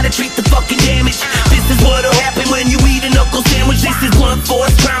they try to treat the fucking damage. This is what'll happen when you eat a knuckle sandwich. This is blunt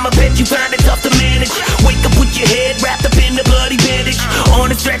force trauma, bet you find it tough to manage. Wake up with your head wrapped up in a bloody bandage.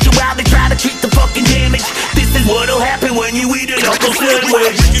 On a stretcher while they try to treat the fucking damage. This is what'll happen when you eat a knuckle sandwich.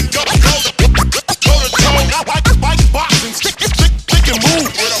 Go to toe, boxing, stick and move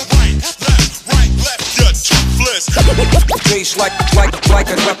with a right, left, you're toothless. Face like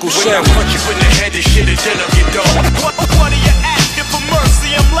a knuckle sandwich. When I punch you in the head, this shit is in up your dog. What are you asking for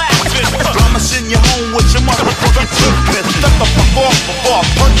mercy? I'm laughing. I'ma send you home with your motherfucking toothpick. Step up before I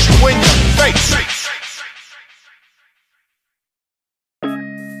punch you in your face.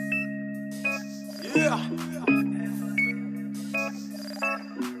 Yeah.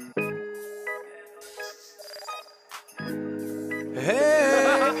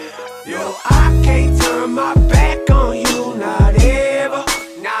 Hey.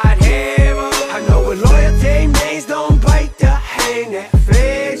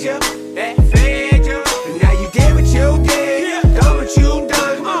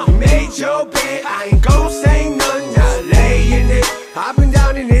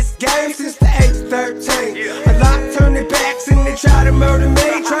 in this game since the age of 13. A lot turned their backs and they try to murder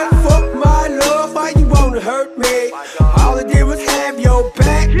me. Try to fuck my love, why you wanna hurt me? All I did was have your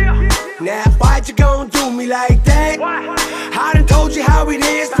back. Now why'd you gon' do me like that? I done told you how it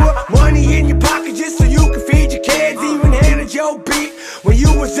is. Put money in your pocket just so you can feed your kids. Even handed your beat when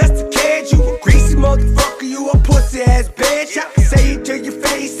you was just a kid. You a greasy motherfucker, you a pussy ass bitch. I can say it to your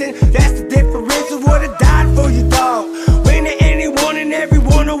face and that's the difference. I would've died for you, dog. When to anyone and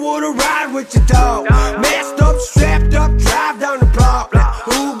everyone I would've ride with your dog. Masked up, strapped up, drive down the block. Like,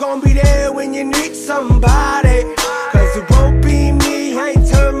 who gon' be there when you need somebody? Cause it won't be me, I ain't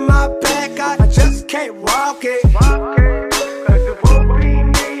turn my back, I just can't walk it. Cause it won't be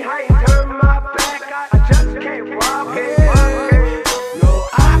me, I ain't turn my back, I just can't walk it. No,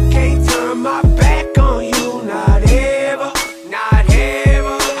 I can't turn my back on you, not ever, not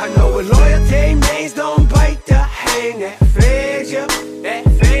ever. I know what loyalty means, don't bite the hand that fed you, that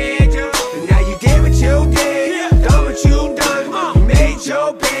fed you. And now you did what you did, done what you done, you made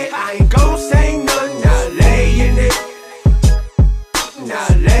your bed. I ain't gon' say none, now lay in it, now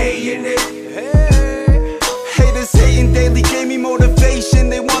lay in it. Haters hating daily gave me motivation.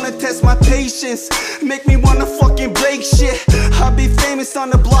 They wanna test my patience, make me wanna fucking break shit. I'll be famous on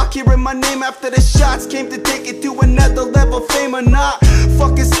the block, hearing my name after the shots. Came to take it to another level, fame or not.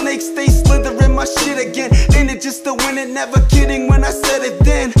 Fucking snakes, they slithering my shit again. Ain't it just to win it, never kidding when I said it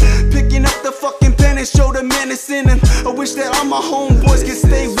then. Picking up the fucking pen and show the menace in them. I wish that all my homeboys could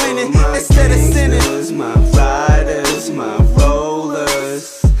stay winning instead of sinning. My riders, my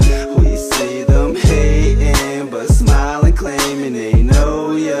rollers, we see them hating, but smiling, claiming they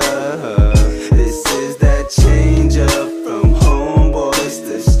know ya. This is that change up from homeboys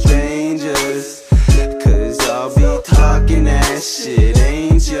to strangers. Cause y'all be talking that shit,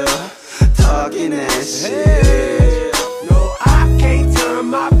 ain't ya? Talking that shit. No, I can't turn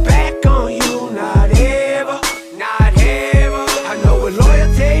my back on you, not ever, not ever. I know what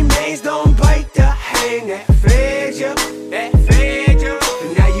loyalty means, don't bite the hand that fed you, that fed you.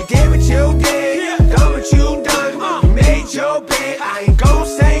 And now you did what you did, done what you done, you made your bed. I ain't gon'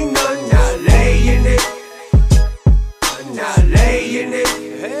 say none, now lay in it, now lay in it.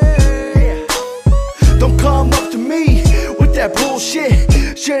 Don't come up to me with that bullshit.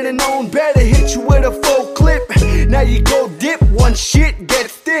 Should've known better, hit you with a full clip. Now you go dip, one shit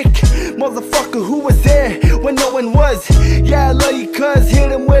gets thick. Motherfucker, who was there when no one was? Yeah, I love you cuz,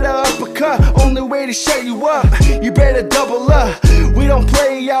 hit him with a uppercut. Only way to shut you up, you better double up. We don't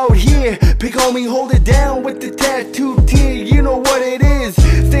play out here, big homie hold it down with the tattoo tear. You know what it is,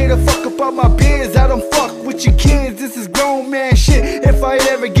 stay the fuck up on my biz. I don't fuck with your kids, this is grown man shit. If I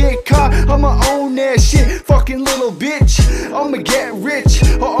ever get caught, I'ma own that shit. Fucking little bitch, I'ma get rich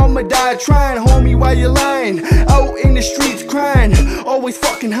or I'ma die trying. Homie, why you lying? Out in the streets crying, always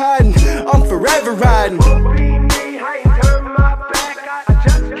fucking hiding. I'm forever riding.